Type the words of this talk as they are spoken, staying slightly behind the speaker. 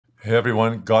Hey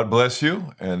everyone, God bless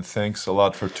you, and thanks a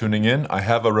lot for tuning in. I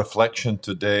have a reflection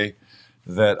today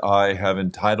that I have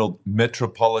entitled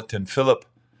Metropolitan Philip,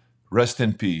 Rest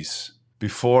in Peace.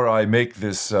 Before I make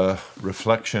this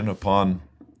reflection upon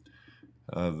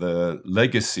the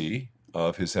legacy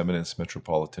of His Eminence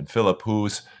Metropolitan Philip,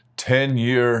 whose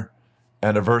 10-year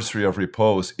anniversary of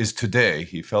repose is today.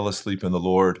 He fell asleep in the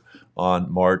Lord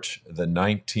on March the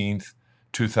 19th,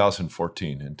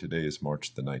 2014, and today is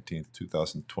March the 19th,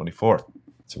 2024.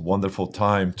 It's a wonderful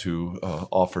time to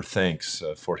offer thanks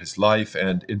for his life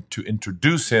and to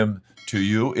introduce him to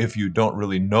you if you don't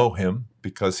really know him,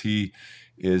 because he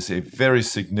is a very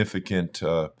significant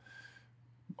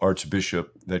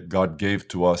archbishop that God gave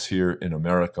to us here in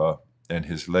America, and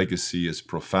his legacy is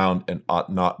profound and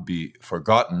ought not be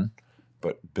forgotten,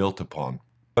 but built upon.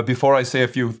 But before I say a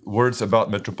few words about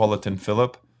Metropolitan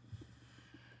Philip,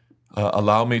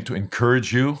 allow me to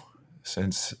encourage you,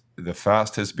 since the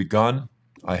fast has begun.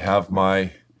 I have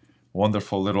my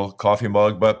wonderful little coffee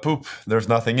mug, but poop, there's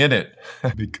nothing in it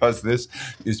because this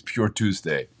is Pure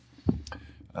Tuesday.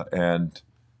 And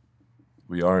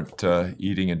we aren't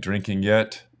eating and drinking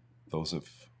yet, those of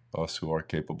us who are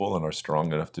capable and are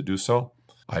strong enough to do so.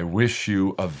 I wish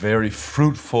you a very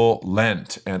fruitful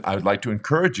Lent, and I would like to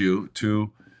encourage you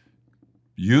to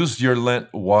use your Lent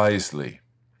wisely.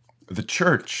 The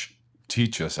Church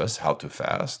teaches us how to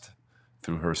fast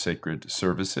through her sacred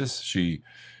services. She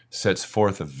sets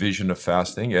forth a vision of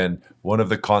fasting, and one of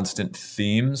the constant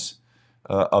themes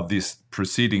of this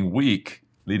preceding week,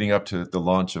 leading up to the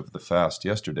launch of the fast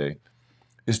yesterday,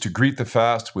 is to greet the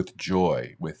fast with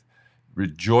joy, with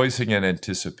rejoicing and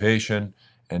anticipation,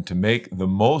 and to make the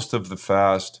most of the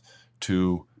fast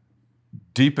to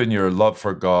deepen your love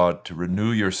for God, to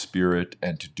renew your spirit,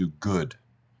 and to do good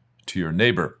to your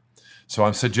neighbor. So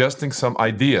I'm suggesting some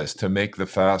ideas to make the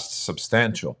fast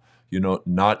substantial.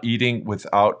 Not eating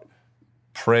without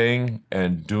praying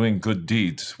and doing good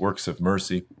deeds, works of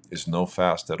mercy, is no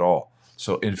fast at all.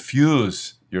 So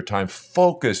infuse your time,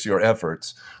 focus your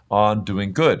efforts on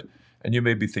doing good. And you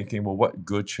may be thinking, well, what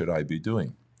good should I be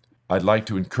doing? I'd like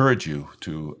to encourage you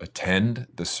to attend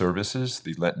the services,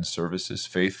 the Lenten services,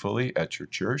 faithfully at your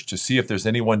church, to see if there's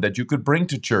anyone that you could bring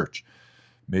to church.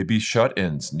 Maybe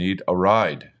shut-ins need a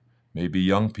ride. Maybe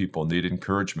young people need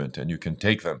encouragement, and you can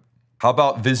take them. How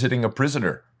about visiting a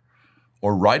prisoner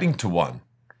or writing to one?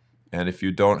 And if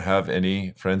you don't have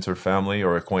any friends or family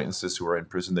or acquaintances who are in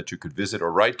prison that you could visit or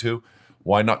write to,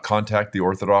 why not contact the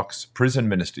Orthodox Prison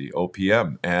Ministry,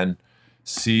 OPM, and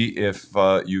see if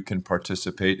you can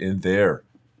participate in their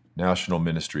national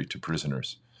ministry to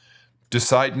prisoners.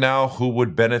 Decide now who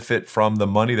would benefit from the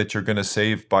money that you're going to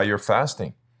save by your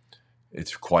fasting.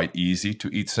 It's quite easy to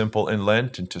eat simple in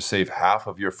Lent and to save half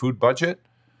of your food budget.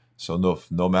 So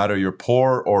no matter you're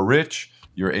poor or rich,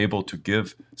 you're able to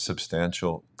give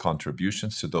substantial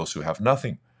contributions to those who have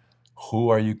nothing. Who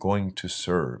are you going to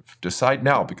serve? Decide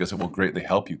now, because it will greatly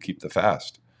help you keep the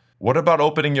fast. What about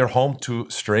opening your home to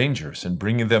strangers and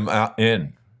bringing them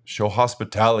in? Show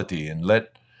hospitality and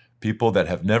let people that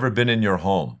have never been in your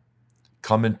home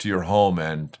come into your home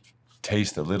and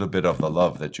taste a little bit of the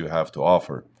love that you have to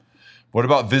offer. What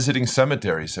about visiting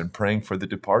cemeteries and praying for the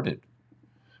departed?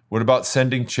 What about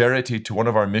sending charity to one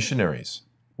of our missionaries?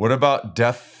 What about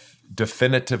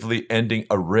definitively ending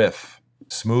a riff,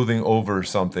 smoothing over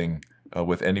something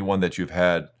with anyone that you've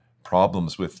had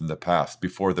problems with in the past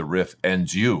before the riff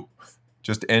ends you?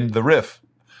 Just end the riff.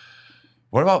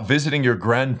 What about visiting your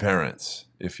grandparents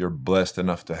if you're blessed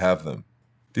enough to have them?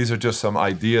 These are just some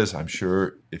ideas. I'm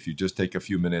sure if you just take a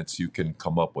few minutes, you can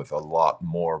come up with a lot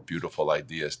more beautiful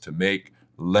ideas to make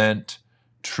Lent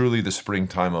truly the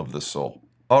springtime of the soul.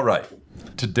 All right,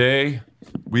 today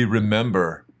we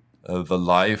remember the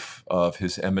life of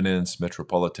His Eminence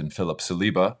Metropolitan Philip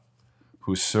Saliba,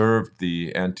 who served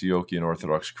the Antiochian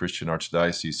Orthodox Christian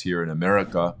Archdiocese here in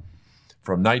America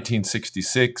from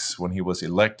 1966, when he was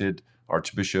elected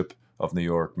Archbishop of New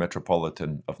York,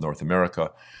 Metropolitan of North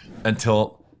America,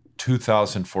 until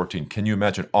 2014. Can you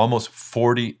imagine? Almost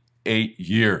 48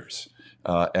 years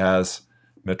as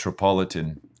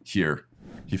Metropolitan here.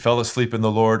 He fell asleep in the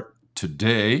Lord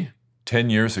today, 10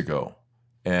 years ago,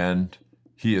 and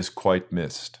he is quite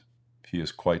missed. He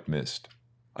is quite missed.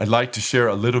 I'd like to share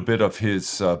a little bit of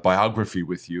his biography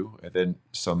with you, and then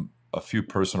a few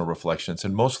personal reflections,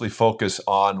 and mostly focus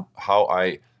on how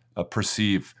I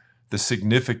perceive the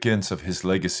significance of his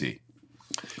legacy.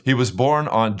 He was born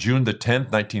on June the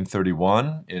 10th,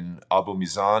 1931 in Abu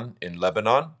Mizan in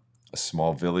Lebanon, a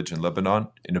small village in Lebanon,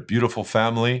 in a beautiful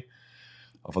family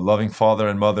of a loving father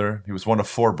and mother. He was one of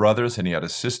 4 brothers, and he had a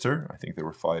sister. I think there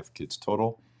were 5 kids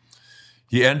total.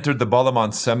 He entered the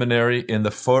Balaman Seminary in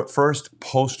the first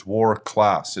post-war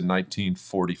class in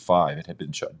 1945. It had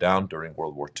been shut down during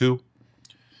World War II.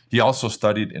 He also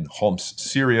studied in Homs,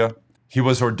 Syria. He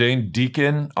was ordained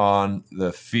deacon on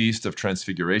the Feast of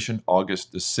Transfiguration,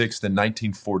 August the 6th in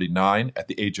 1949, at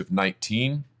the age of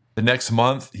 19. The next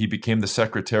month, he became the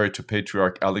secretary to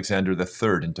Patriarch Alexander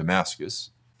III in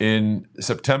Damascus. In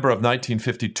September of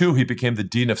 1952, he became the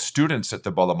dean of students at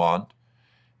the Balaman,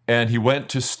 and he went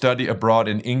to study abroad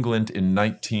in England in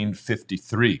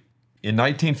 1953. In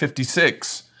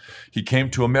 1956, he came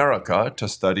to America to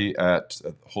study at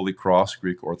Holy Cross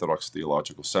Greek Orthodox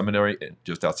Theological Seminary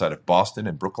just outside of Boston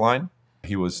in Brookline.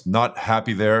 He was not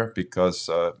happy there because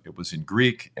it was in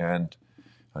Greek, and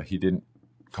he didn't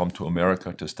come to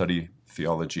America to study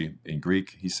theology in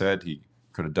Greek. He said he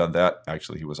could have done that.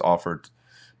 Actually, he was offered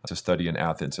to study in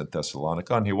Athens and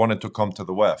Thessalonica, and he wanted to come to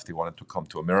the West. He wanted to come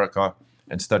to America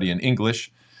and study in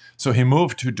English. So he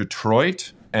moved to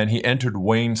Detroit, and he entered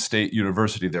Wayne State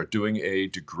University there, doing a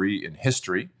degree in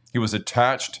history. He was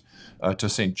attached to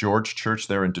St. George Church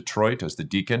there in Detroit as the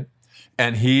deacon,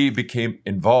 and he became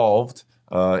involved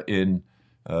at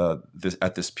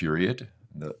this period,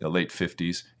 the late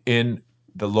 50s, in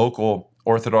the local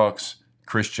Orthodox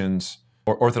Christians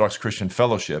or Orthodox Christian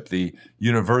Fellowship, the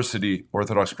University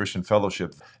Orthodox Christian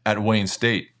Fellowship at Wayne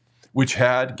State, which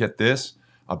had, get this,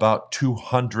 about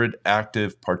 200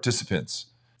 active participants.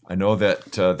 I know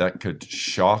that that could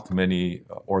shock many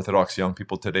Orthodox young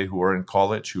people today who are in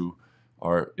college, who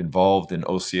are involved in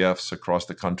OCFs across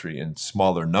the country in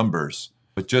smaller numbers.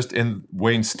 But just in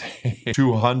Wayne State,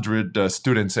 200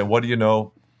 students. And what do you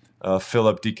know?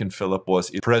 Deacon Philip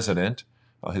was president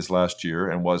his last year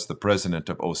and was the president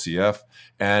of OCF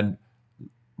and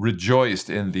rejoiced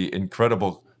in the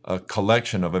incredible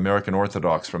collection of American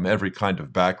Orthodox from every kind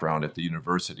of background at the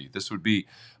university. This would be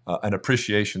an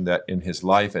appreciation that in his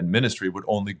life and ministry would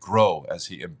only grow as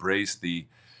he embraced the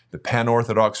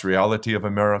pan-Orthodox reality of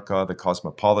America, the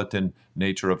cosmopolitan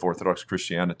nature of Orthodox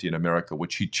Christianity in America,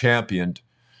 which he championed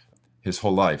his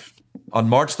whole life. On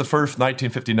March the 1st,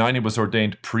 1959, he was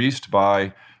ordained priest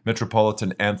by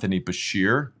Metropolitan Anthony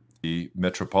Bashir, the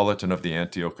Metropolitan of the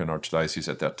Antiochian Archdiocese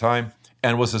at that time,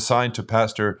 and was assigned to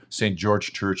pastor St.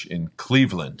 George Church in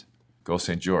Cleveland. Go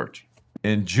St. George.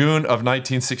 In June of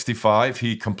 1965,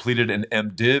 he completed an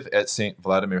MDiv at St.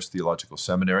 Vladimir's Theological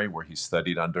Seminary, where he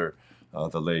studied under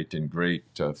the late and great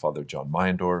Father John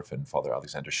Meyendorff and Father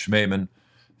Alexander Schmemann.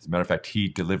 As a matter of fact, he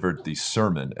delivered the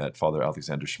sermon at Father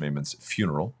Alexander Schmemann's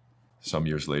funeral some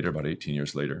years later, about 18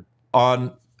 years later.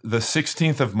 On the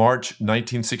 16th of March,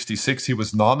 1966, he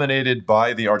was nominated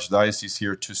by the Archdiocese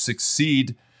here to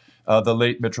succeed the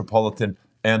late Metropolitan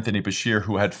Anthony Bashir,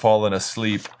 who had fallen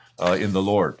asleep in the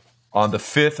Lord. On the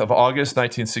 5th of August,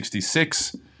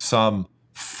 1966, some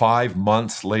 5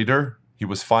 months later, he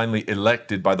was finally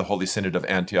elected by the Holy Synod of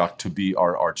Antioch to be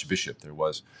our Archbishop. There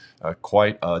was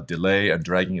quite a delay and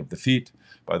dragging of the feet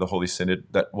by the Holy Synod.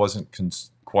 That wasn't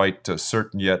quite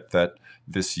certain yet that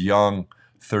this young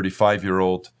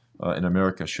 35-year-old in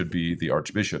America should be the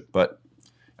Archbishop. But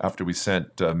after we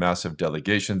sent a massive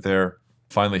delegation there,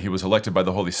 finally he was elected by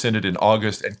the Holy Synod in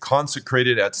August and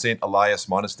consecrated at St. Elias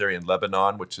Monastery in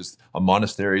Lebanon, which is a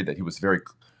monastery that he was very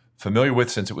familiar with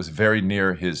since it was very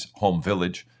near his home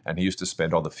village, and he used to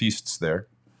spend all the feasts there.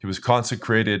 He was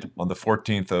consecrated on the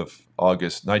 14th of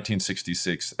August,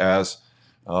 1966, as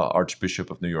Archbishop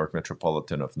of New York,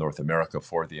 Metropolitan of North America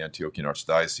for the Antiochian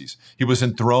Archdiocese. He was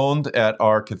enthroned at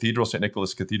our cathedral, St.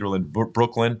 Nicholas Cathedral in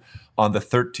Brooklyn, on the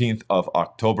 13th of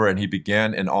October, and he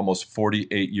began an almost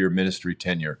 48-year ministry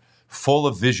tenure, full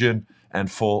of vision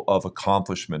and full of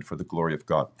accomplishment for the glory of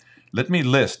God. Let me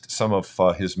list some of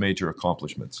his major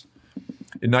accomplishments.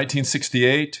 In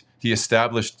 1968, he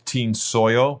established Teen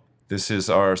Soyo. This is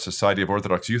our Society of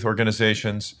Orthodox Youth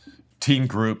Organizations, teen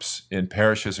groups in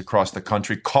parishes across the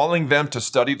country, calling them to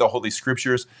study the Holy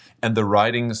Scriptures and the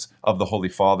writings of the Holy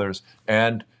Fathers,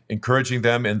 and encouraging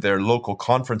them in their local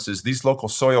conferences. These local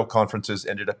Soyo conferences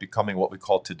ended up becoming what we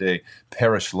call today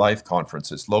parish life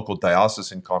conferences, local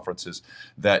diocesan conferences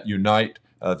that unite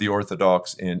the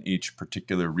Orthodox in each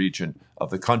particular region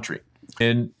of the country.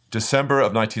 In December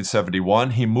of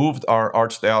 1971, he moved our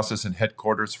archdiocesan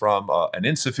headquarters from an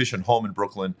insufficient home in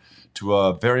Brooklyn to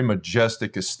a very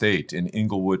majestic estate in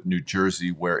Englewood, New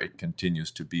Jersey, where it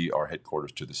continues to be our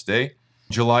headquarters to this day.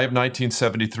 In July of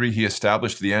 1973, he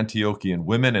established the Antiochian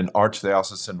Women, an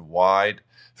archdiocesan-wide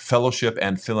fellowship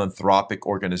and philanthropic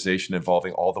organization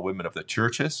involving all the women of the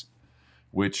churches,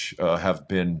 which have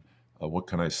been,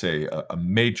 a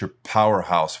major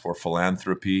powerhouse for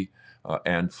philanthropy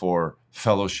and for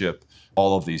fellowship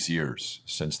all of these years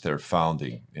since their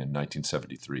founding in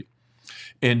 1973.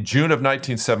 In June of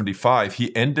 1975,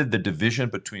 he ended the division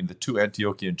between the two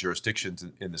Antiochian jurisdictions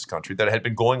in this country that had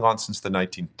been going on since the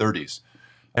 1930s.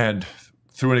 And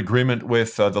through an agreement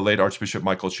with the late Archbishop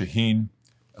Michael Shaheen,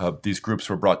 these groups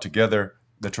were brought together.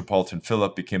 Metropolitan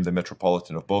Philip became the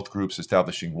metropolitan of both groups,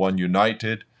 establishing one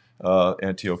united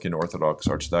Antiochian Orthodox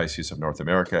Archdiocese of North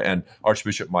America, and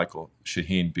Archbishop Michael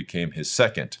Shaheen became his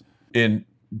second. In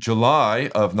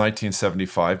July of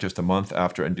 1975, just a month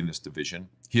after ending this division,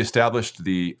 he established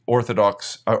the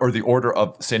Orthodox, or the Order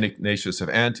of St. Ignatius of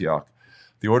Antioch.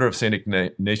 The Order of St.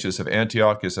 Ignatius of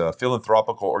Antioch is a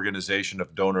philanthropical organization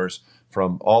of donors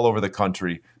from all over the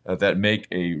country that make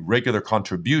a regular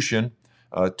contribution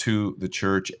to the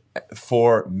church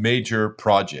for major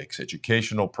projects,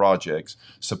 educational projects,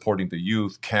 supporting the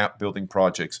youth, camp building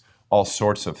projects, all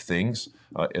sorts of things.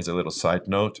 As a little side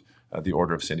note, the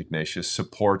Order of St. Ignatius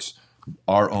supports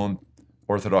our own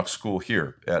Orthodox school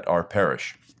here at our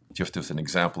parish, just as an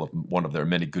example of one of their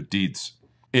many good deeds.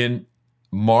 In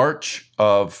March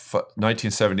of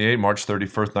 1978, March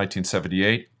 31st,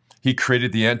 1978, he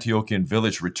created the Antiochian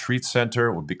Village Retreat Center.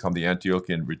 It would become the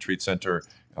Antiochian Retreat Center,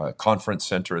 Conference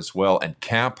Center as well, and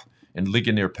camp in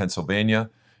Ligonier, Pennsylvania.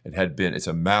 It's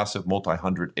a massive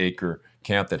multi-hundred-acre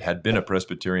camp that had been a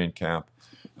Presbyterian camp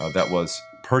that was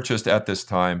purchased at this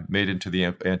time, made into the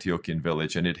Antiochian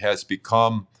Village, and it has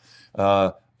become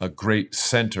a great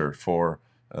center for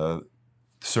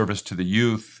service to the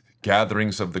youth,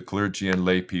 gatherings of the clergy and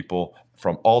lay people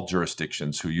from all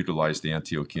jurisdictions who utilize the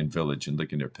Antiochian Village in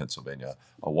Ligonier, Pennsylvania,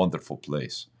 a wonderful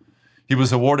place. He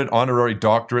was awarded honorary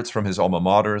doctorates from his alma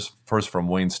maters, first from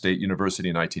Wayne State University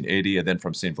in 1980, and then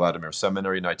from St. Vladimir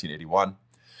Seminary in 1981.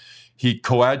 He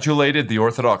coadulated the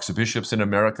Orthodox bishops in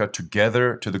America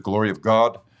together to the glory of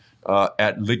God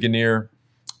at Ligonier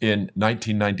in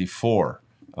 1994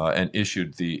 and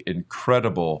issued the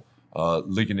incredible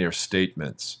Ligonier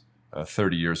statements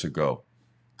 30 years ago.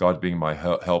 God being my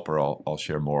helper, I'll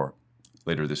share more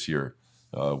later this year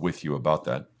with you about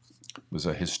that. It was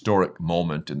a historic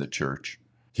moment in the church.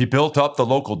 He built up the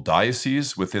local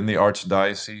diocese within the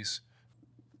archdiocese,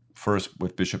 first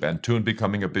with Bishop Antoon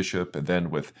becoming a bishop, and then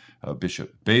with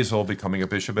Bishop Basil becoming a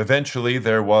bishop. Eventually,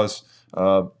 there was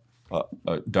a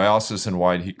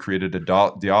diocesan-wide. He created a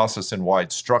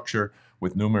diocesan-wide structure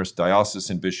with numerous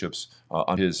diocesan bishops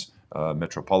on his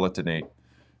metropolitanate,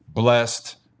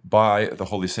 blessed by the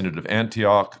Holy Synod of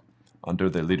Antioch under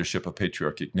the leadership of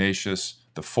Patriarch Ignatius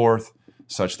IV,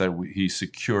 such that he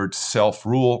secured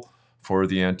self-rule for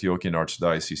the Antiochian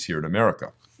Archdiocese here in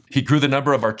America. He grew the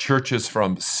number of our churches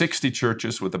from 60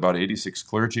 churches with about 86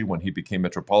 clergy when he became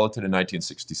metropolitan in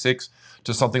 1966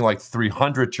 to something like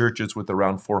 300 churches with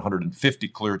around 450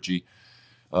 clergy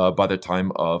by the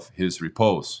time of his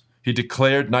repose. He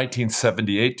declared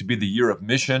 1978 to be the year of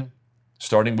mission,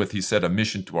 starting with, he said, a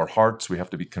mission to our hearts. We have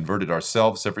to be converted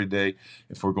ourselves every day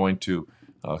if we're going to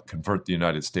convert the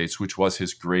United States, which was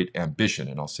his great ambition.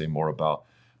 And I'll say more about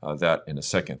that in a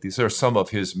second. These are some of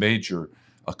his major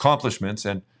accomplishments.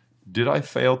 And did I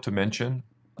fail to mention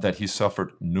that he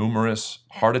suffered numerous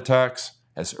heart attacks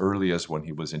as early as when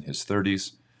he was in his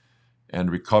 30s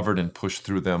and recovered and pushed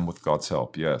through them with God's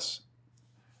help? Yes.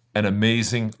 An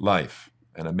amazing life,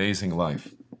 an amazing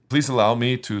life. Please allow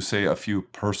me to say a few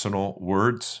personal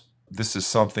words. This is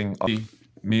something, a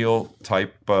meal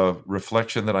type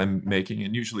reflection that I'm making,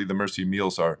 and usually the Mercy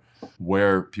Meals are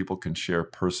where people can share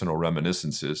personal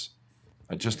reminiscences.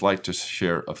 I'd just like to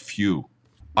share a few.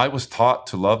 I was taught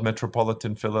to love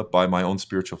Metropolitan Philip by my own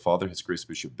spiritual father, His Grace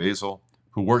Bishop Basil,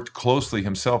 who worked closely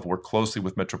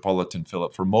with Metropolitan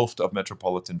Philip for most of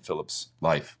Metropolitan Philip's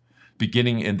life,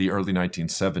 beginning in the early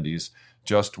 1970s,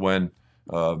 just when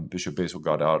Bishop Basil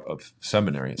got out of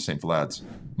seminary at St. Vlad's.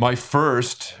 My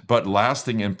first but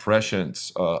lasting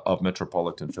impressions of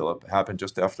Metropolitan Philip happened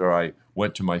just after I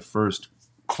went to my first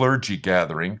clergy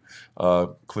gathering,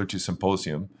 clergy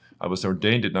symposium. I was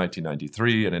ordained in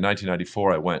 1993, and in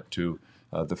 1994 I went to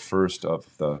the first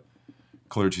of the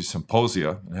clergy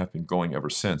symposia and have been going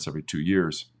ever since, every 2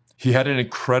 years. He had an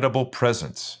incredible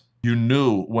presence. You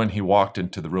knew when he walked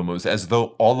into the room. It was as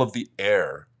though all of the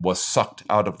air was sucked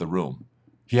out of the room.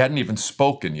 He hadn't even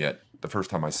spoken yet the first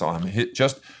time I saw him.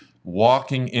 Just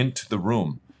walking into the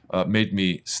room made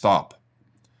me stop.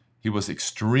 He was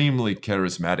extremely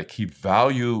charismatic. He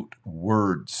valued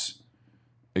words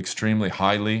extremely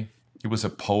highly. He was a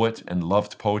poet and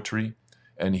loved poetry,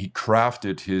 and he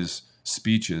crafted his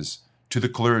speeches to the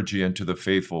clergy and to the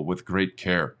faithful with great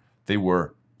care. They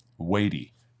were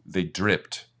weighty. They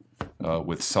dripped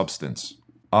with substance.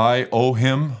 I owe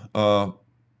him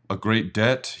a a great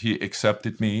debt. He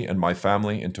accepted me and my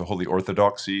family into Holy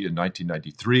Orthodoxy in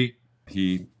 1993.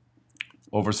 He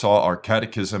oversaw our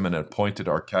catechism and appointed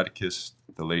our catechist,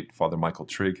 the late Father Michael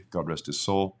Trigg, God rest his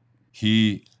soul.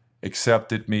 He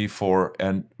accepted me for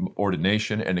an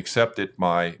ordination and accepted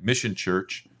my mission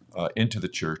church into the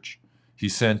church. He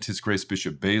sent His Grace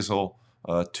Bishop Basil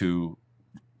to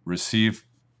receive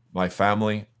my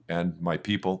family and my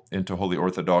people into Holy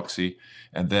Orthodoxy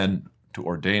and then to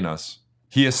ordain us.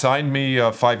 He assigned me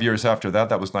 5 years after that.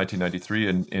 That was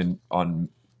 1993. And on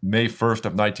May 1st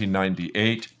of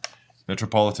 1998,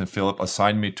 Metropolitan Philip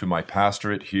assigned me to my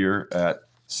pastorate here at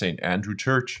St. Andrew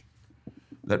Church.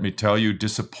 Let me tell you,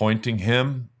 disappointing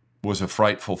him was a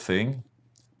frightful thing.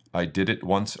 I did it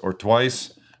once or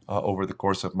twice over the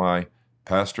course of my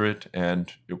pastorate,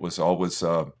 and it was always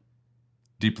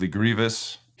deeply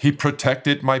grievous. He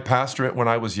protected my pastorate when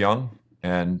I was young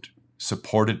and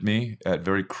supported me at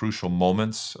very crucial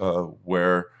moments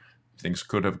where things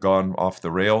could have gone off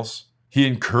the rails. He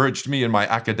encouraged me in my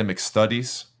academic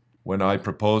studies. When I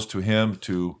proposed to him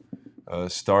to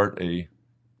start a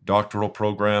doctoral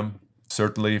program,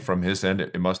 certainly from his end,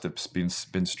 it must have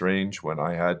been strange when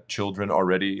I had children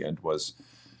already and was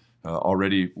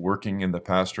already working in the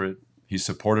pastorate. He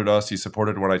supported us. He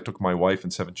supported when I took my wife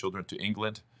and 7 children to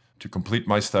England to complete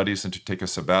my studies and to take a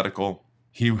sabbatical.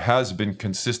 He had been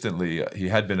consistently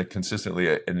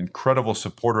an incredible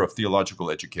supporter of theological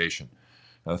education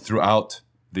throughout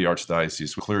the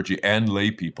Archdiocese, clergy and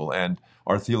lay people, and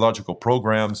our theological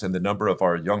programs and the number of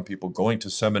our young people going to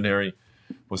seminary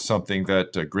was something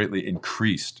that greatly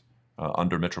increased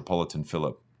under Metropolitan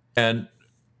Philip. And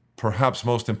perhaps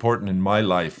most important in my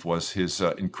life was his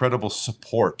incredible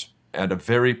support and a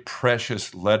very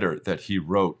precious letter that he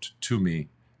wrote to me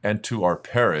and to our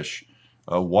parish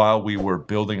while we were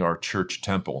building our church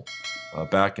temple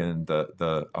back in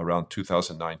the around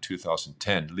 2009,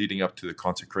 2010, leading up to the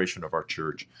consecration of our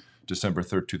church, December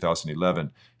 3rd,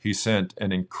 2011. He sent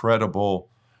an incredible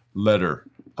letter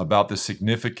about the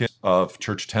significance of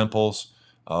church temples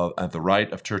and the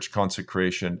rite of church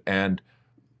consecration and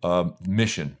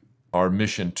mission, our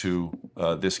mission to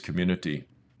this community.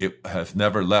 It has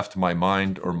never left my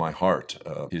mind or my heart,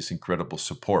 his incredible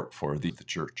support for the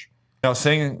church. Now,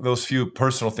 saying those few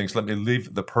personal things, let me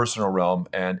leave the personal realm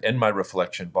and end my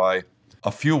reflection by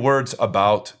a few words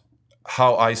about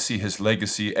how I see his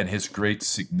legacy and his great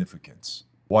significance.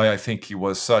 Why I think he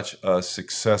was such a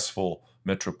successful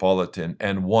metropolitan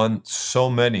and won so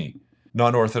many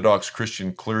non-Orthodox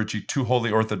Christian clergy to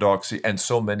Holy Orthodoxy and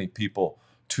so many people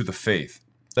to the faith.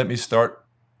 Let me start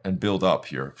and build up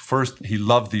here. First, he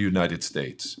loved the United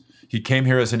States. He came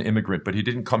here as an immigrant, but he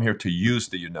didn't come here to use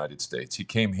the United States. He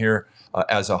came here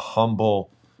as a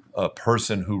humble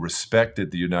person who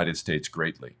respected the United States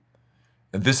greatly.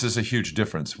 And this is a huge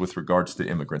difference with regards to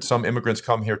immigrants. Some immigrants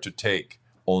come here to take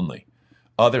only.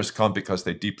 Others come because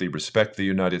they deeply respect the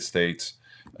United States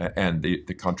and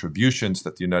the contributions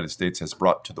that the United States has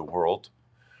brought to the world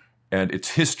and its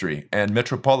history. And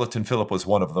Metropolitan Philip was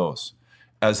one of those.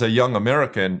 As a young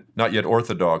American, not yet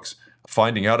Orthodox,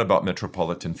 finding out about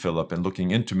Metropolitan Philip and looking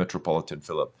into Metropolitan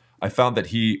Philip, I found that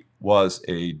he was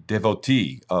a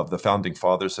devotee of the founding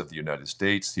fathers of the United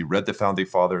States. He read the founding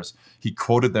fathers. He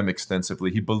quoted them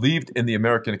extensively. He believed in the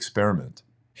American experiment.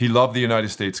 He loved the United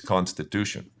States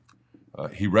Constitution.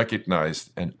 He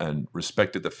recognized and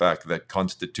respected the fact that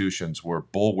constitutions were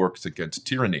bulwarks against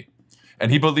tyranny.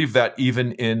 And he believed that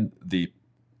even in the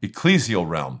ecclesial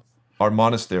realm, our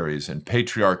monasteries and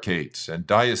patriarchates and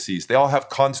dioceses, they all have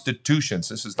constitutions.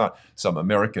 This is not some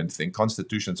American thing.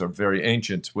 Constitutions are very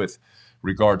ancient with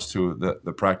regards to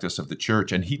the practice of the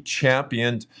church. And he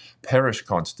championed parish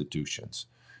constitutions.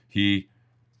 He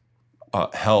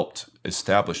helped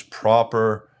establish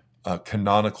proper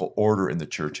canonical order in the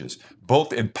churches,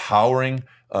 both empowering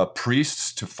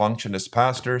priests to function as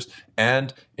pastors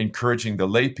and encouraging the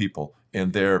lay people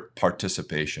in their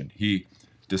participation. He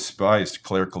despised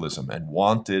clericalism and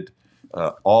wanted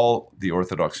all the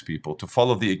Orthodox people to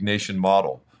follow the Ignatian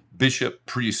model. Bishop,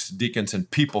 priests, deacons, and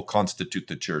people constitute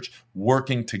the church,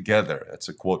 working together. That's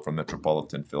a quote from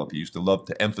Metropolitan Philip. He used to love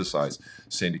to emphasize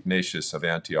St. Ignatius of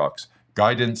Antioch's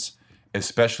guidance,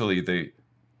 especially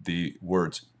the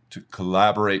words to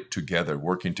collaborate together,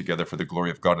 working together for the glory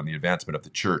of God and the advancement of the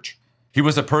church. He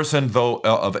was a person, though,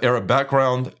 of Arab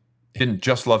background. He didn't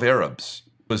just love Arabs.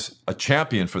 He was a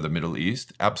champion for the Middle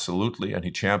East, absolutely, and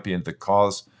he championed the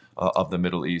cause of the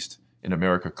Middle East in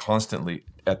America constantly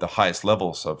at the highest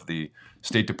levels of the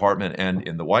State Department and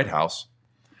in the White House.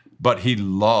 But he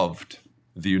loved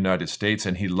the United States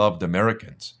and he loved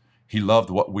Americans. He loved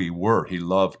what we were. He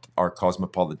loved our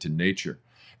cosmopolitan nature.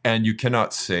 And you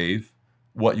cannot save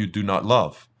what you do not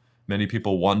love. Many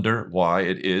people wonder why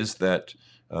it is that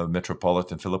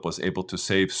Metropolitan Philip was able to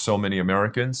save so many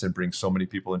Americans and bring so many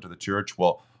people into the church.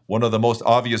 Well, one of the most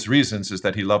obvious reasons is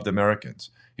that he loved Americans.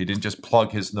 He didn't just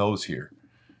plug his nose here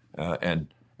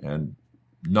and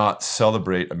not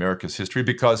celebrate America's history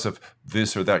because of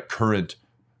this or that current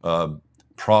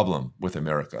problem with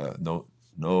America.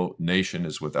 No nation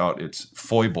is without its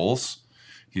foibles.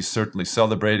 He certainly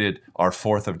celebrated our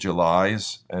 4th of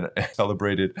Julys and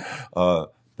celebrated the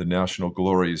national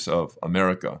glories of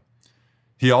America.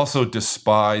 He also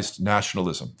despised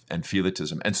nationalism and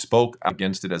Philotism and spoke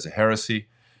against it as a heresy.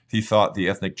 He thought the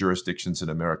ethnic jurisdictions in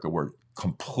America were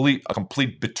a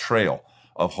complete betrayal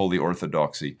of Holy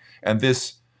Orthodoxy. And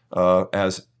this,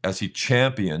 as he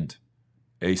championed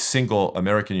a single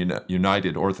American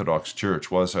United Orthodox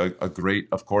Church, was a great,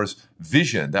 of course,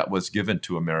 vision that was given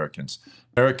to Americans.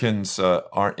 Americans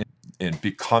aren't in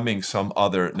becoming some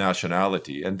other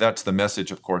nationality. And that's the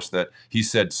message, of course, that he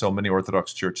said so many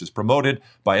Orthodox churches promoted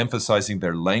by emphasizing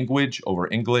their language over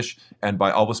English and by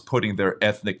always putting their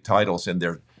ethnic titles in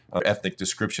their ethnic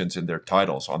descriptions in their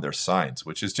titles on their signs,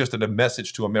 which is just a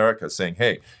message to America saying,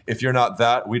 hey, if you're not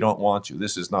that, we don't want you.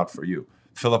 This is not for you.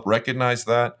 Philip recognized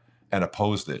that and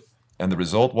opposed it. And the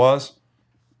result was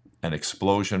an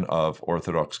explosion of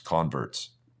Orthodox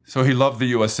converts. So he loved the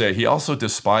USA. He also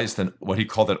despised what he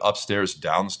called an upstairs,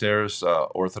 downstairs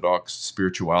Orthodox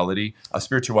spirituality, a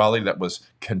spirituality that was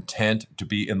content to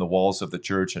be in the walls of the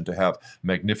church and to have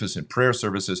magnificent prayer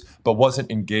services, but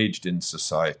wasn't engaged in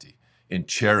society, in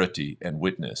charity and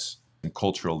witness, and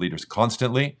cultural leaders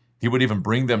constantly. He would even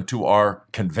bring them to our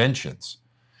conventions.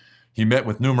 He met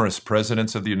with numerous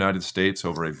presidents of the United States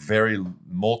over a very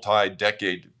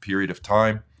multi-decade period of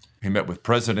time. He met with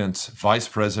presidents, vice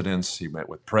presidents. He met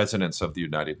with presidents of the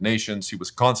United Nations. He was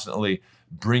constantly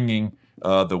bringing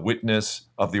the witness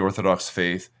of the Orthodox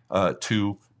faith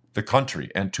to the country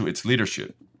and to its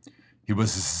leadership. He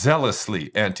was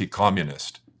zealously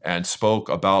anti-communist and spoke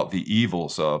about the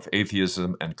evils of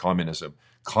atheism and communism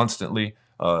constantly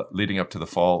leading up to the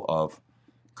fall of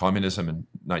communism in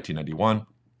 1991.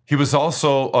 He was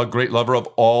also a great lover of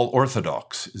all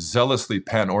Orthodox, zealously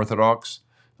pan-Orthodox.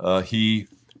 He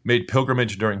made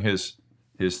pilgrimage during his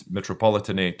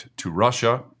metropolitanate to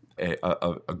Russia,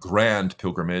 a grand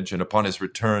pilgrimage, and upon his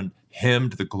return,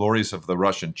 hymned the glories of the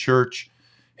Russian church,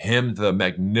 hymned the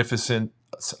magnificence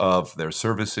of their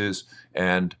services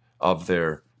and of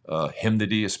their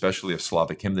hymnody, especially of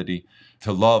Slavic hymnody.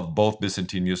 To love both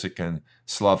Byzantine music and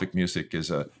Slavic music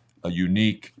is a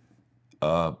unique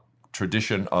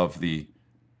tradition of the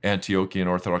Antiochian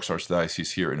Orthodox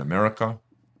Archdiocese here in America.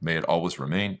 May it always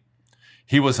remain.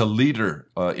 He was a leader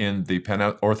in the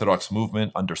Pan-Orthodox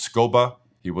movement under Scoba.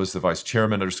 He was the vice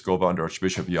chairman under Scoba under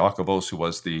Archbishop Iakovos, who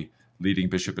was the leading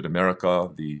bishop in America,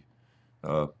 the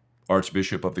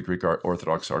Archbishop of the Greek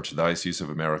Orthodox Archdiocese of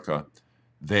America.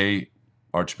 They,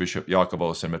 Archbishop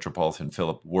Iakovos and Metropolitan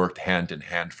Philip, worked hand in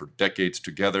hand for decades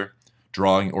together,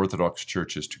 drawing Orthodox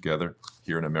churches together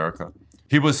here in America.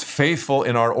 He was faithful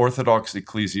in our Orthodox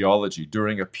ecclesiology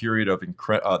during a period of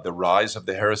the rise of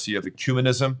the heresy of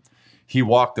ecumenism. He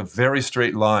walked a very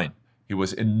straight line. He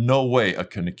was in no way a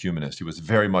ecumenist. He was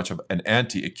very much an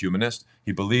anti-ecumenist.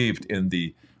 He believed in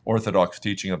the Orthodox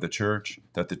teaching of the church,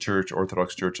 that the church,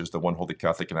 Orthodox Church, is the one holy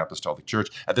Catholic and Apostolic Church.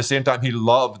 At the same time, he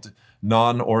loved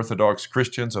non-Orthodox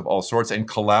Christians of all sorts and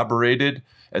collaborated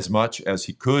as much as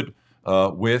he could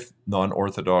with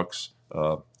non-Orthodox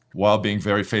while being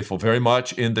very faithful, very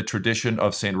much in the tradition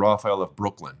of St. Raphael of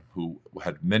Brooklyn, who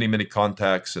had many, many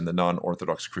contacts in the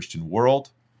non-Orthodox Christian world,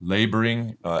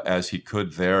 laboring as he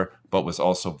could there, but was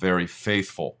also very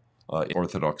faithful in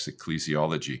Orthodox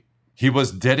ecclesiology. He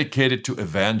was dedicated to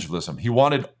evangelism. He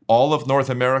wanted all of North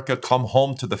America come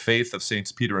home to the faith of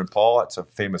Saints Peter and Paul. That's a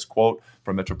famous quote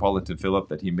from Metropolitan Philip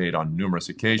that he made on numerous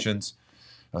occasions,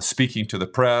 speaking to the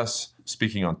press,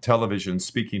 speaking on television,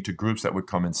 speaking to groups that would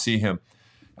come and see him,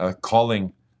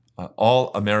 calling all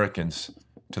Americans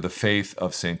to the faith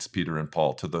of Saints Peter and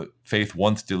Paul, to the faith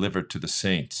once delivered to the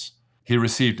saints. He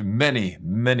received many,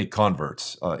 many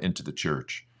converts into the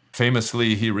church.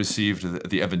 Famously, he received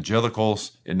the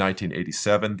evangelicals in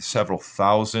 1987, several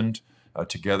thousand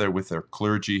together with their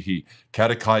clergy. He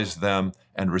catechized them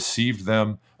and received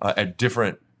them at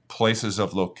different places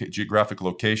of geographic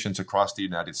locations across the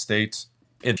United States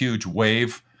in a huge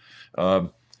wave.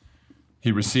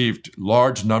 He received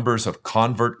large numbers of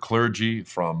convert clergy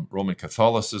from Roman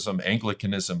Catholicism,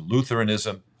 Anglicanism,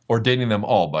 Lutheranism, ordaining them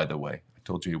all, by the way. I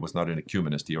told you he was not an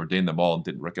ecumenist. He ordained them all and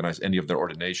didn't recognize any of their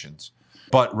ordinations,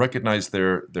 but recognized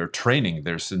their training,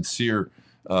 their sincere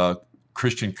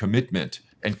Christian commitment,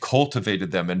 and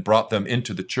cultivated them and brought them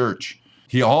into the church.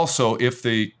 He also, if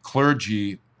the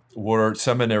clergy were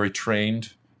seminary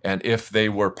trained and if they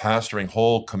were pastoring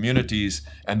whole communities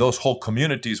and those whole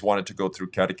communities wanted to go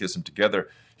through catechism together,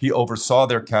 he oversaw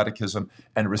their catechism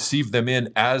and received them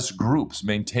in as groups,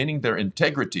 maintaining their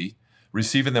integrity,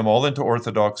 receiving them all into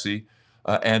orthodoxy,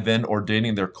 and then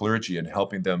ordaining their clergy and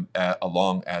helping them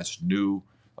along as new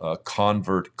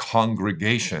convert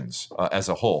congregations as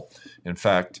a whole. In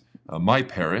fact, my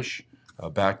parish,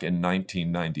 back in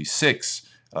 1996,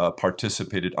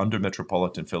 participated under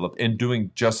Metropolitan Philip in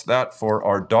doing just that for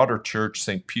our daughter church,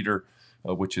 St. Peter,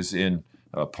 which is in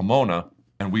Pomona.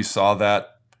 And we saw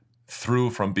that through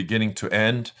from beginning to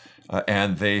end.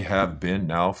 And they have been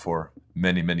now for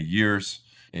many, many years,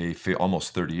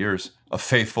 almost 30 years, a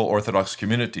faithful Orthodox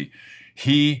community.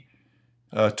 He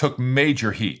took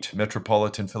major heat.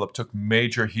 Metropolitan Philip took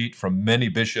major heat from many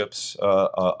bishops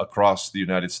across the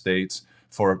United States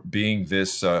for being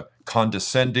this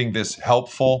condescending, this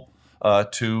helpful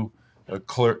to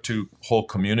whole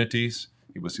communities.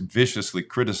 He was viciously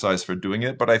criticized for doing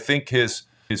it, but I think his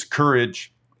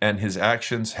courage and his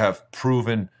actions have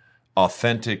proven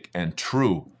authentic and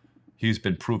true. He's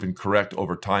been proven correct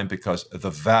over time because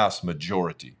the vast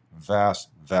majority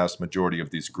of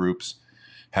these groups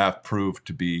have proved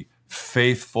to be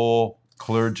faithful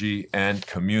clergy and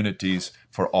communities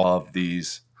for all of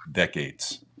these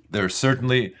decades. There's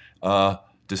certainly a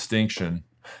distinction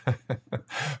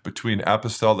between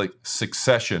apostolic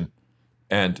succession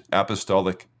and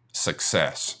apostolic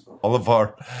success. All of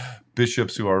our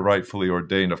bishops who are rightfully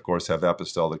ordained, of course, have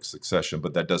apostolic succession,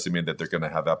 but that doesn't mean that they're going to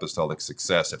have apostolic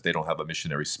success if they don't have a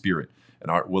missionary spirit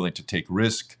and aren't willing to take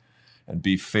risk and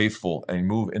be faithful and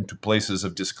move into places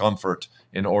of discomfort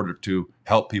in order to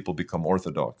help people become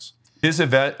Orthodox. His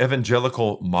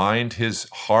evangelical mind, his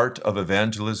heart of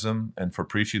evangelism and for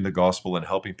preaching the gospel and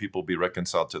helping people be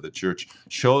reconciled to the church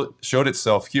showed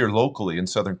itself here locally in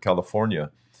Southern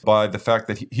California by the fact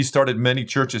that he started many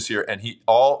churches here, and he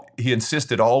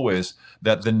insisted always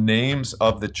that the names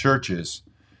of the churches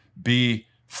be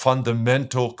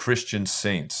fundamental Christian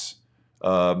saints,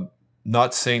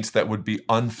 not saints that would be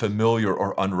unfamiliar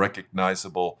or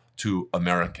unrecognizable to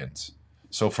Americans.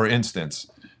 So, for instance,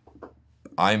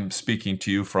 I'm speaking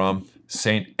to you from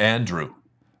St. Andrew.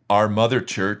 Our mother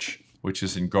church, which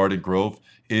is in Garden Grove,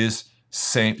 is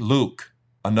St. Luke.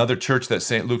 Another church that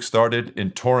St. Luke started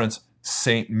in Torrance,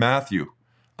 St. Matthew.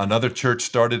 Another church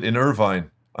started in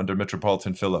Irvine under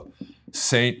Metropolitan Philip,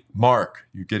 St. Mark.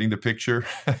 You getting the picture?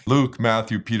 Luke,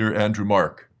 Matthew, Peter, Andrew,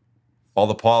 Mark. All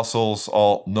apostles,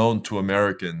 all known to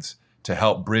Americans to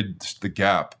help bridge the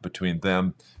gap between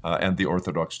them and the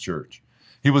Orthodox Church.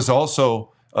 He was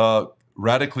also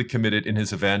radically committed in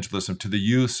his evangelism to the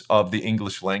use of the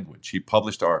English language. He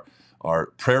published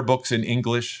our prayer books in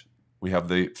English. We have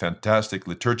the fantastic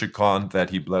Liturgicon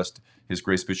that he blessed his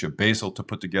Grace Bishop Basil to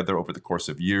put together over the course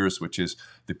of years, which is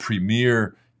the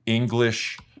premier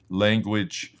English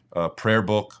language prayer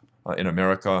book in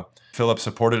America. Philip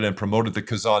supported and promoted the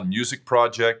Kazan Music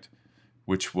Project,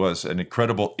 which was an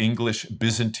incredible English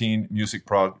Byzantine music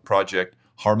project,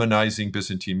 harmonizing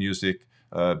Byzantine music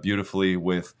beautifully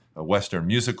with Western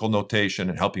musical notation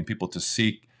and helping people to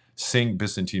sing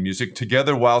Byzantine music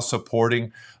together while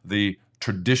supporting the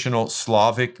traditional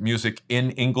Slavic music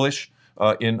in English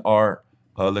in our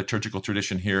liturgical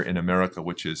tradition here in America,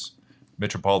 which is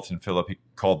Metropolitan Philip. He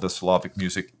called the Slavic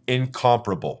music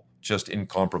incomparable, just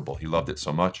incomparable. He loved it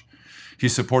so much. He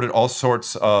supported all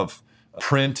sorts of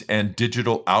print and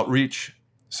digital outreach,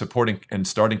 supporting and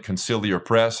starting Conciliar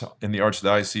Press in the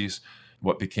Archdiocese,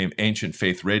 what became Ancient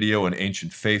Faith Radio and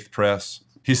Ancient Faith Press.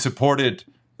 He supported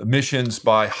missions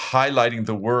by highlighting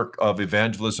the work of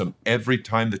evangelism every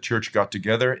time the church got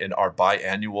together in our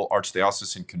biannual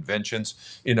archdiocesan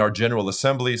conventions, in our general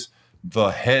assemblies. The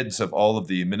heads of all of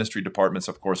the ministry departments,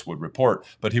 of course, would report,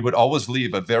 but he would always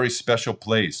leave a very special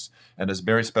place and a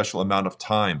very special amount of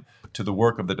time to the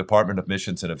work of the Department of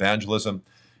Missions and Evangelism.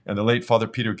 And the late Father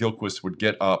Peter Gilquist would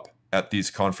get up at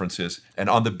these conferences and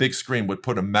on the big screen would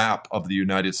put a map of the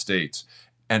United States.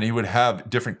 And he would have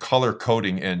different color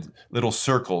coding and little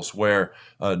circles where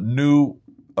new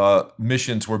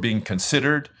missions were being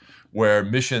considered, where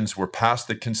missions were past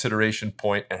the consideration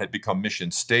point and had become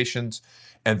mission stations,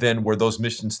 and then where those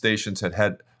mission stations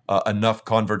had enough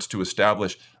converts to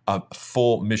establish a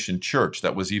full mission church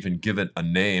that was even given a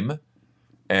name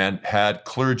and had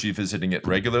clergy visiting it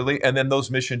regularly, and then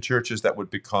those mission churches that would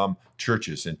become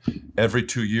churches. And every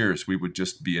 2 years, we would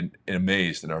just be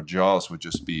amazed, and our jaws would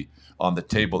just be on the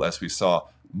table as we saw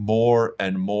more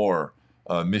and more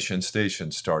mission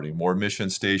stations starting, more mission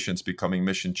stations becoming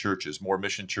mission churches, more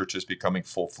mission churches becoming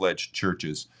full-fledged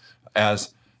churches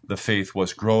as the faith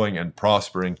was growing and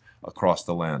prospering across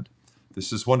the land.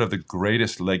 This is one of the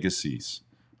greatest legacies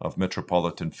of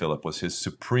Metropolitan Philip, was his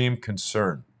supreme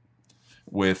concern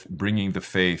with bringing the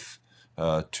faith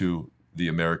to the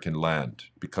American land.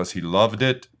 Because he loved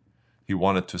it, he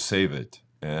wanted to save it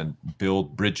and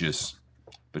build bridges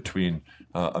between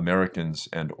Americans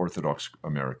and Orthodox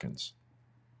Americans.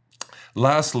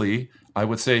 Lastly, I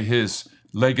would say his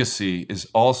legacy is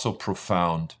also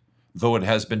profound, though it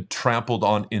has been trampled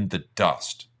on in the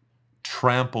dust.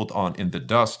 Trampled on in the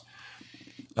dust.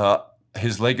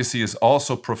 His legacy is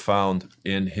also profound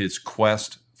in his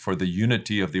quest for the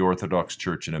unity of the Orthodox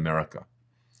Church in America.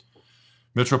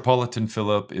 Metropolitan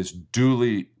Philip is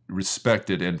duly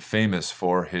respected and famous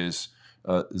for his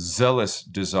zealous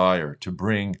desire to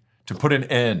put an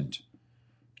end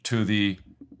to the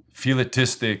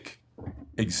Philetistic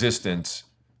existence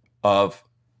of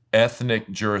ethnic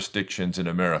jurisdictions in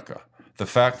America. The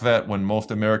fact that when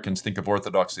most Americans think of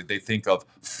Orthodoxy, they think of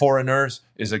foreigners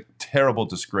is a terrible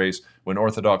disgrace when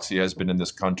Orthodoxy has been in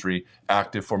this country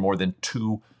active for more than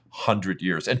 200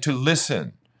 years. And to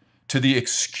listen to the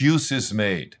excuses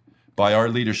made by our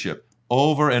leadership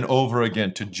over and over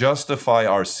again to justify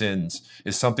our sins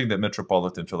is something that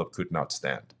Metropolitan Philip could not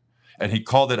stand. And he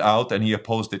called it out and he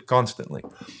opposed it constantly.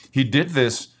 He did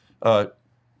this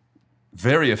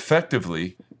very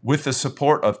effectively with the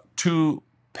support of two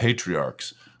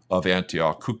patriarchs of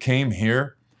Antioch who came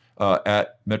here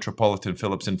at Metropolitan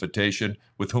Philip's invitation,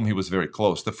 with whom he was very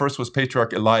close. The first was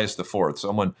Patriarch Elias IV,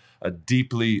 someone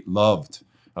deeply loved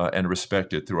and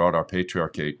respected throughout our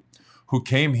patriarchate, who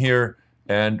came here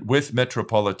and with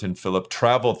Metropolitan Philip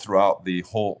traveled throughout the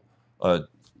whole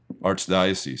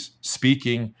archdiocese,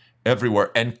 speaking everywhere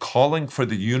and calling for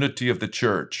the unity of the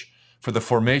church, for the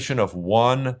formation of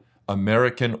one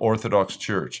American Orthodox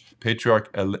Church. Patriarch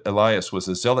Elias was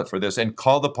a zealot for this and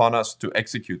called upon us to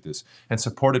execute this and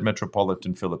supported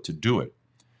Metropolitan Philip to do it.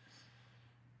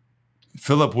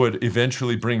 Philip would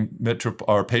eventually bring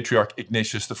our Patriarch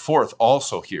Ignatius IV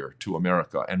also here to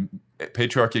America. And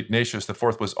Patriarch Ignatius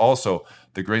IV was also,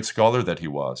 the great scholar that he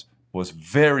was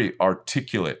very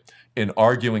articulate in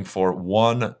arguing for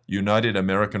one united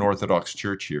American Orthodox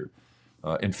Church here.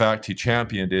 In fact, he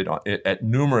championed it at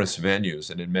numerous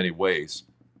venues and in many ways.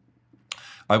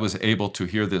 I was able to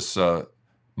hear this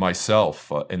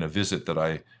myself in a visit that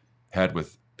I had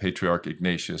with Patriarch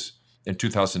Ignatius in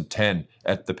 2010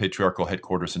 at the patriarchal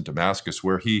headquarters in Damascus,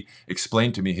 where he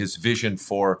explained to me his vision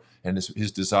for and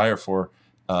his desire for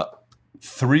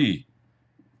three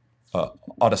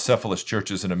autocephalous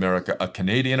churches in America: a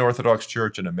Canadian Orthodox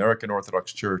Church, an American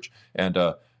Orthodox Church, and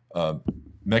a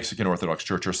Mexican Orthodox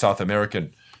Church, or South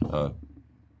American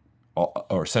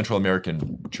or Central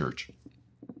American Church,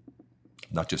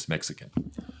 not just Mexican.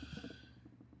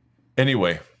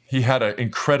 Anyway, he had an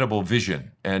incredible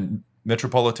vision, and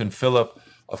Metropolitan Philip,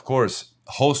 of course,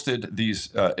 hosted these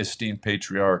esteemed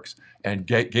patriarchs and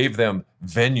gave them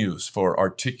venues for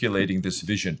articulating this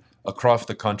vision across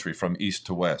the country from east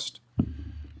to west.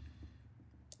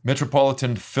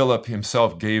 Metropolitan Philip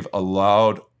himself gave a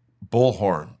loud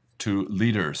bullhorn to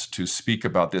leaders to speak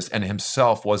about this, and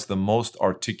himself was the most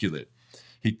articulate.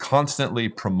 He constantly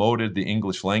promoted the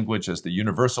English language as the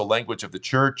universal language of the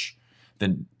church,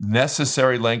 the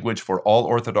necessary language for all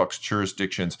Orthodox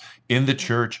jurisdictions in the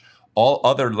church. All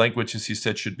other languages, he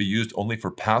said, should be used only for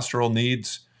pastoral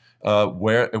needs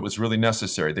where it was really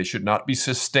necessary. They should not be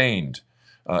sustained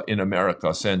in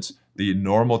America, since the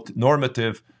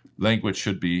normative language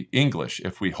should be English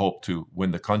if we hope to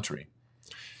win the country.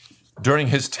 During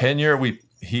his tenure,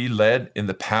 he led in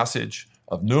the passage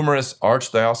of numerous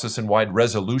archdiocesan-wide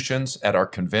resolutions at our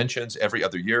conventions every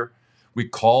other year. We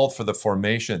called for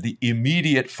the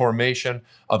immediate formation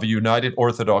of a united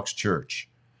Orthodox Church.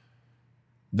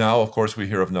 Now, of course, we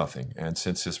hear of nothing, and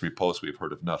since his repose, we've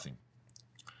heard of nothing.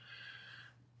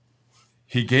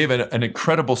 He gave an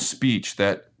incredible speech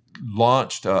that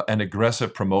launched an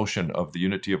aggressive promotion of the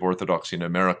unity of Orthodoxy in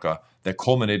America that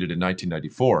culminated in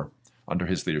 1994. Under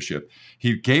his leadership.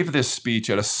 He gave this speech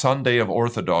at a Sunday of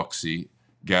Orthodoxy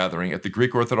gathering at the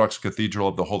Greek Orthodox Cathedral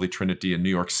of the Holy Trinity in New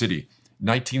York City,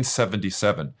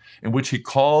 1977, in which he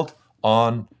called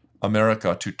on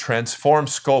America to transform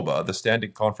SCOBA, the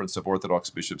Standing Conference of Orthodox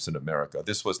Bishops in America.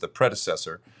 This was the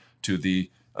predecessor to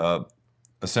the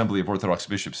Assembly of Orthodox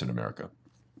Bishops in America.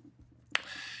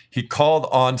 He called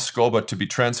on SCOBA to be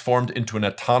transformed into an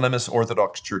autonomous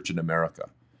Orthodox Church in America.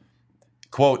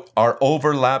 quote, "Our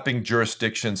overlapping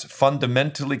jurisdictions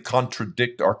fundamentally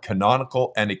contradict our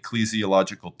canonical and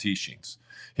ecclesiological teachings."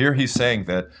 Here he's saying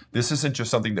that this isn't just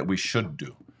something that we should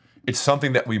do. It's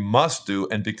something that we must do,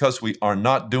 and because we are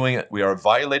not doing it, we are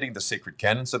violating the sacred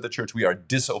canons of the church, we are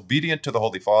disobedient to the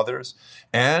Holy Fathers,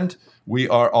 and we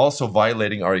are also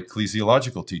violating our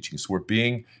ecclesiological teachings. We're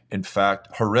being, in fact,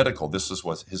 heretical. This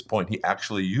was his point. He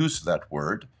actually used that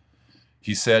word.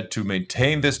 He said to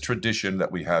maintain this tradition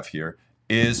that we have here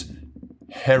is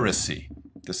heresy.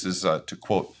 This is to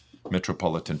quote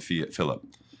Metropolitan Philip.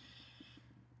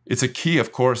 It's a key,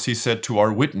 of course, he said, to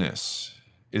our witness.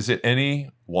 Is it any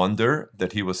wonder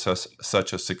that he was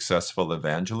such a successful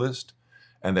evangelist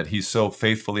and that he so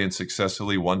faithfully and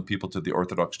successfully won people to the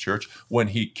Orthodox Church when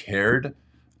he cared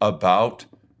about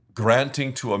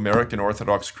granting to American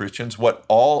Orthodox Christians what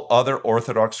all other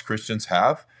Orthodox Christians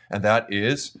have, and that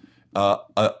is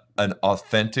an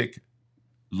authentic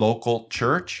local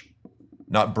church,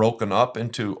 not broken up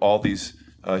into all these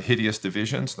hideous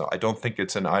divisions? No, I don't think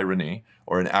it's an irony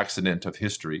or an accident of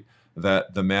history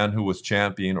that the man who was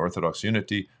championing Orthodox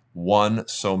unity won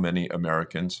so many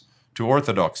Americans to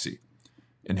orthodoxy.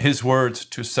 In his words,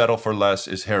 to settle for less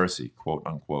is heresy, quote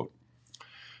unquote.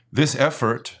 This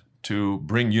effort to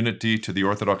bring unity to the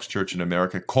Orthodox Church in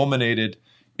America culminated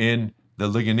in the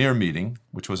Ligonier meeting,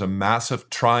 which was a massive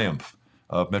triumph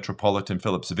of Metropolitan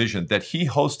Philip's vision that he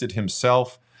hosted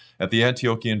himself at the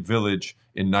Antiochian village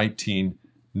in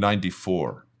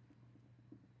 1994.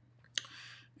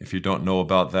 If you don't know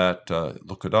about that,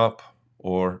 look it up,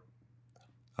 or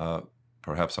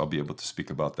perhaps I'll be able to speak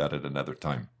about that at another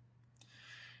time.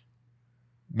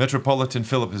 Metropolitan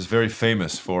Philip is very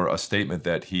famous for a statement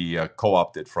that he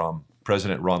co-opted from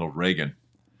President Ronald Reagan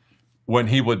when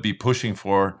he would be pushing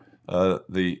for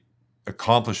the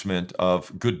accomplishment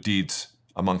of good deeds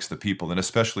amongst the people, and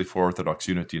especially for Orthodox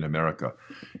unity in America.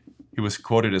 He was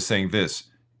quoted as saying this: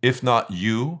 "If not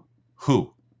you,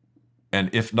 who?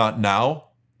 And if not now,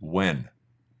 when?"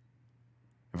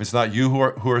 If it's not you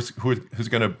who's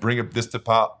going to bring this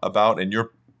about in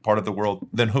your part of the world,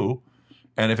 then who?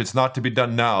 And if it's not to be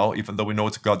done now, even though we know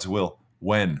it's God's will,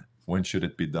 when? When should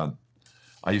it be done?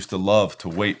 I used to love to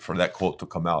wait for that quote to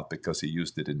come out because he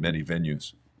used it in many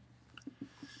venues.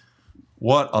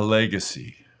 What a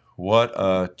legacy. What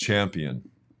a champion.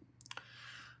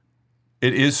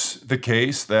 It is the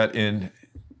case that in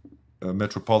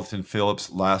Metropolitan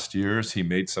Philip's last years, he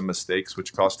made some mistakes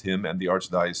which cost him and the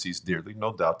Archdiocese dearly,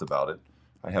 no doubt about it.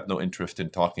 I have no interest in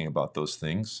talking about those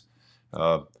things.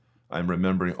 I'm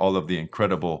remembering all of the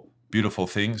incredible, beautiful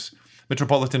things.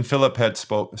 Metropolitan Philip had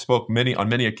spoke on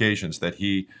many occasions that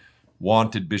he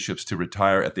wanted bishops to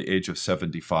retire at the age of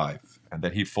 75, and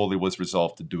that he fully was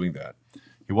resolved to doing that.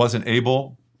 He wasn't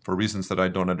able, for reasons that I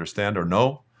don't understand or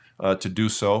know, to do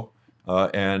so,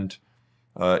 I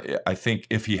think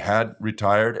if he had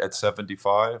retired at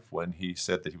 75 when he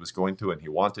said that he was going to and he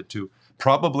wanted to,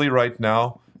 probably right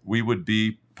now we would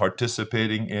be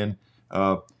participating in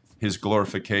his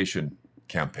glorification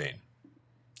campaign.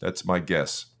 That's my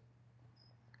guess.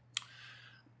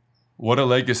 What a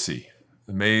legacy.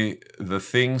 May the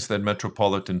things that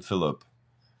Metropolitan Philip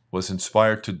was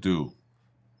inspired to do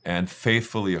and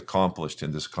faithfully accomplished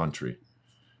in this country,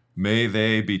 may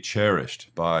they be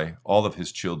cherished by all of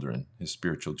his children, his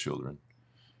spiritual children,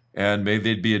 and may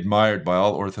they be admired by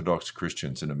all Orthodox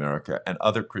Christians in America and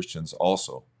other Christians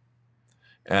also.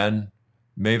 And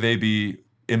may they be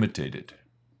imitated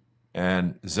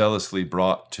and zealously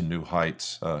brought to new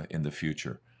heights in the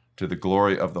future, to the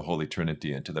glory of the Holy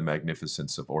Trinity and to the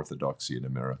magnificence of Orthodoxy in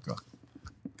America.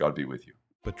 God be with you.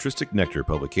 Patristic Nectar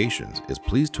Publications is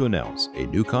pleased to announce a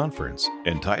new conference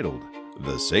entitled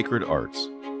The Sacred Arts,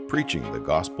 Preaching the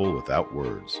Gospel Without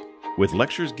Words, with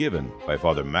lectures given by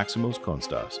Father Maximos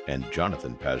Constas and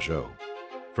Jonathan Pajot.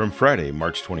 From Friday,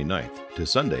 March 29th to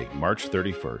Sunday, March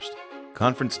 31st,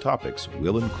 conference topics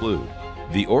will include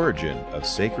the origin of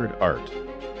sacred art,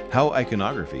 how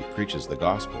iconography preaches the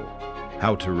gospel,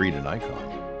 how to read an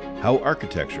icon, how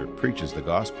architecture preaches the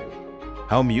gospel,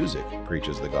 how music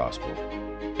preaches the gospel,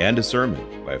 and a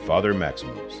sermon by Father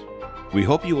Maximos. We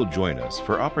hope you will join us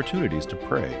for opportunities to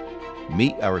pray,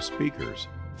 meet our speakers,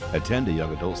 attend a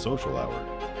young adult social hour,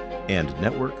 and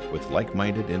network with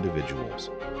like-minded individuals.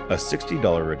 A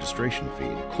 $60 registration fee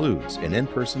includes an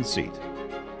in-person seat,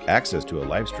 access to a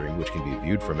live stream which can be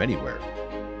viewed from anywhere,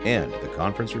 and the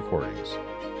conference recordings.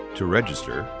 To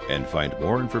register and find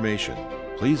more information,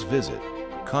 please visit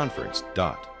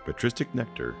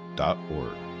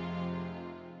conference.patristicnectar.org.